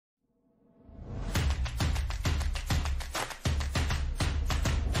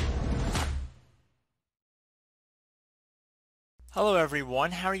Hello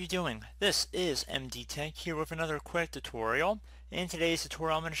everyone, how are you doing? This is MD Tech here with another quick tutorial. In today's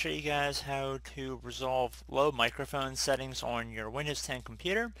tutorial I'm going to show you guys how to resolve low microphone settings on your Windows 10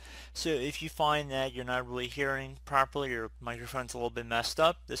 computer. So if you find that you're not really hearing properly, your microphone's a little bit messed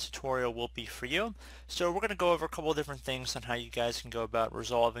up, this tutorial will be for you. So we're going to go over a couple of different things on how you guys can go about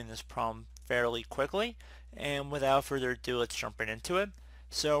resolving this problem fairly quickly. And without further ado, let's jump right into it.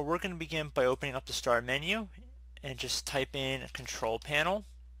 So we're going to begin by opening up the Start menu and just type in Control Panel.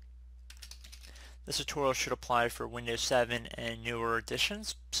 This tutorial should apply for Windows 7 and newer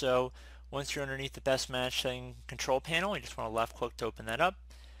editions. So once you're underneath the best matching Control Panel, you just want to left click to open that up.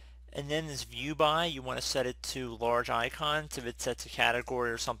 And then this View By, you want to set it to large icons. If it's set to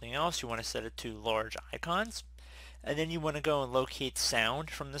category or something else, you want to set it to large icons. And then you want to go and locate sound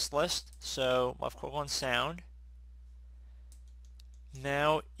from this list. So left click on sound.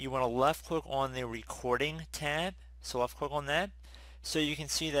 Now you want to left click on the recording tab, so left click on that. So you can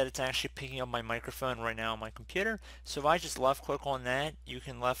see that it's actually picking up my microphone right now on my computer. So if I just left click on that, you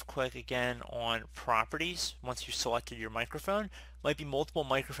can left click again on properties once you've selected your microphone. Might be multiple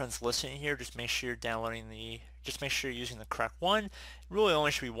microphones listening here, just make sure you're using the correct one. Really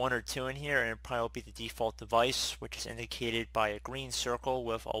only should be one or two in here, and it probably will be the default device, which is indicated by a green circle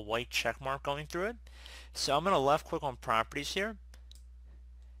with a white check mark going through it. So I'm going to left click on properties here.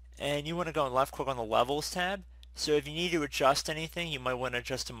 And you want to go and left click on the levels tab. So if you need to adjust anything, you might want to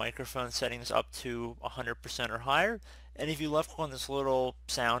adjust the microphone settings up to 100% or higher. And if you left click on this little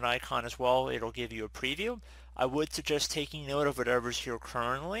sound icon as well, it'll give you a preview. I would suggest taking note of whatever's here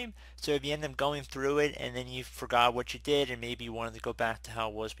currently. So if you end up going through it and then you forgot what you did and maybe you wanted to go back to how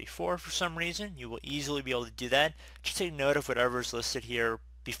it was before for some reason, you will easily be able to do that. Just take note of whatever's listed here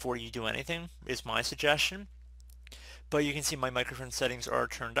before you do anything is my suggestion. But you can see my microphone settings are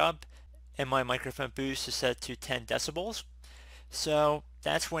turned up and my microphone boost is set to 10 decibels. So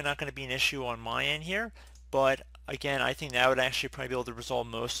that's really not going to be an issue on my end here. But again, I think that would actually probably be able to resolve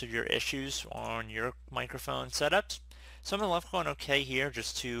most of your issues on your microphone setups. So I'm going to left click on OK here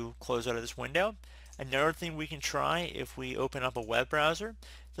just to close out of this window. Another thing we can try if we open up a web browser,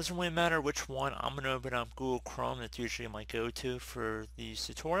 doesn't really matter which one. I'm going to open up Google Chrome. That's usually my go-to for these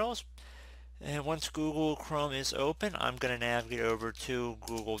tutorials. And once Google Chrome is open, I'm going to navigate over to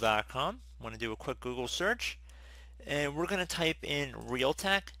google.com. I'm going to do a quick Google search. And we're going to type in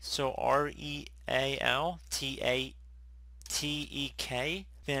Realtek, so Realtek,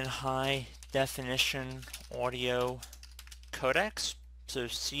 then high definition audio codecs, so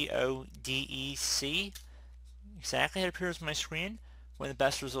CODEC, exactly how it appears on my screen. One of the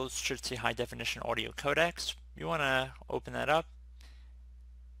best results should say high definition audio codecs. You want to open that up.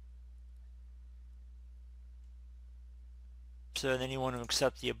 So then you want to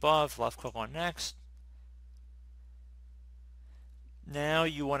accept the above, left click on next. Now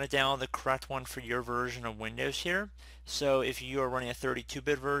you want to download the correct one for your version of Windows here. So if you are running a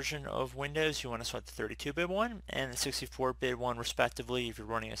 32-bit version of Windows, you want to select the 32-bit one and the 64-bit one respectively if you're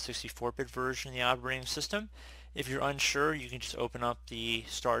running a 64-bit version of the operating system. If you're unsure, you can just open up the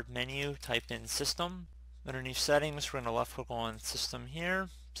Start menu, type in System. Underneath Settings, we're going to left click on System here.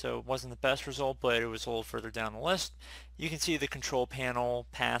 So it wasn't the best result, but it was a little further down the list. You can see the control panel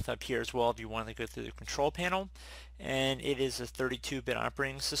path up here as well if you want to go through the control panel. And it is a 32-bit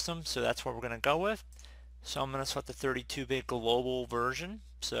operating system, so that's what we're going to go with. So I'm going to select the 32-bit global version.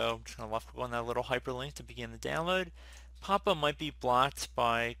 So I'm just going to left click on that little hyperlink to begin the download. Pop-up might be blocked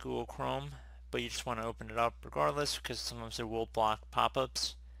by Google Chrome, but you just want to open it up regardless because sometimes it will block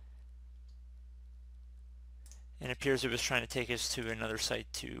pop-ups. And it appears it was trying to take us to another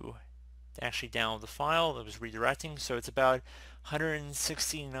site to actually download the file. It was redirecting, so it's about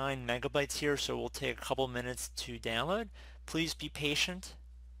 169 megabytes here, so it will take a couple minutes to download. Please be patient.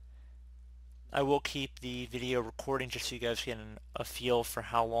 I will keep the video recording just so you guys get a feel for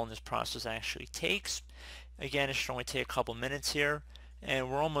how long this process actually takes. Again, it should only take a couple minutes here, and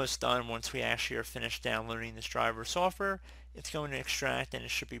we're almost done once we actually are finished downloading this driver software. It's going to extract and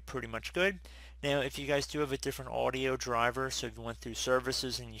it should be pretty much good. Now if you guys do have a different audio driver, so if you went through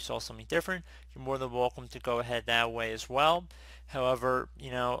services and you saw something different, you're more than welcome to go ahead that way as well. However,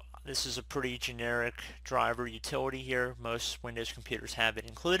 this is a pretty generic driver utility here. Most Windows computers have it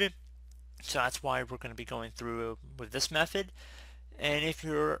included. So that's why we're going to be going through with this method. And if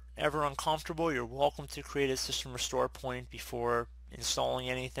you're ever uncomfortable, you're welcome to create a system restore point before installing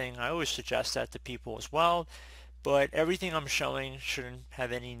anything. I always suggest that to people as well. But everything I'm showing shouldn't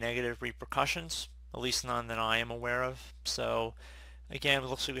have any negative repercussions, at least none that I am aware of. So again, it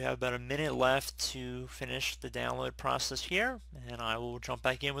looks like we have about a minute left to finish the download process here, and I will jump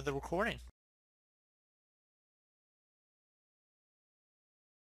back in with the recording.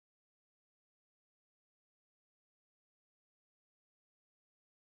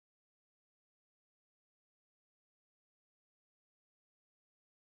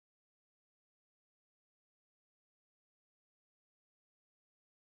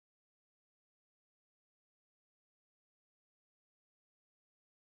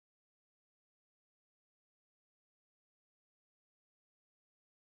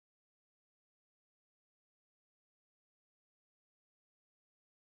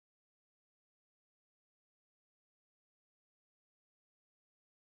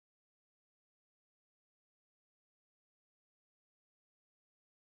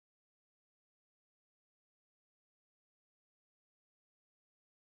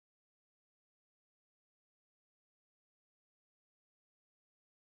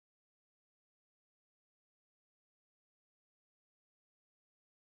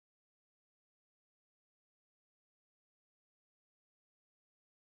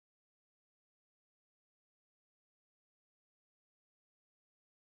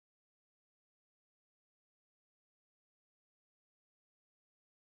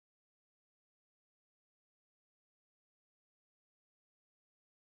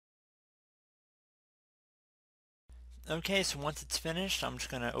 Okay, so once it's finished, I'm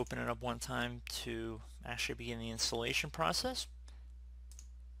just going to open it up one time to actually begin the installation process.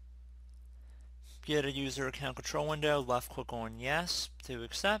 Get a user account control window, left click on yes to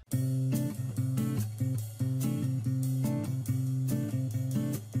accept.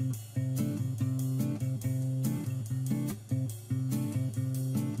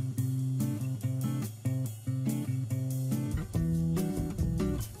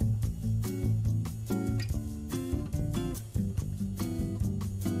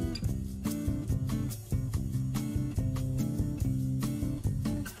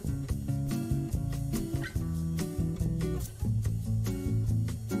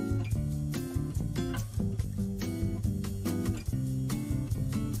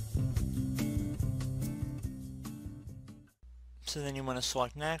 So then you want to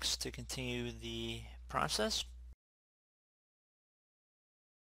select next to continue the process.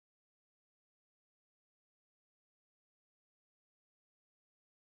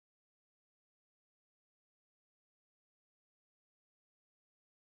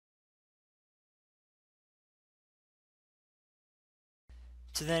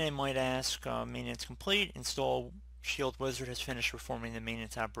 So then it might ask maintenance complete, install Shield Wizard has finished performing the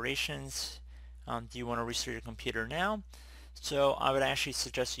maintenance operations. Do you want to restart your computer now? So I would actually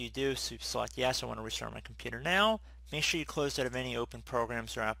suggest that you do. So you select yes, I want to restart my computer now. Make sure you close out of any open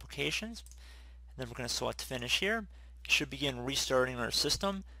programs or applications. And then we're going to select finish here. It should begin restarting our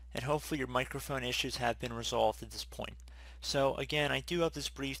system, and hopefully your microphone issues have been resolved at this point. So again, I do hope this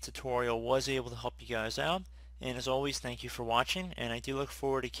brief tutorial was able to help you guys out. And as always, thank you for watching, and I do look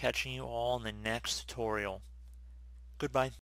forward to catching you all in the next tutorial. Goodbye.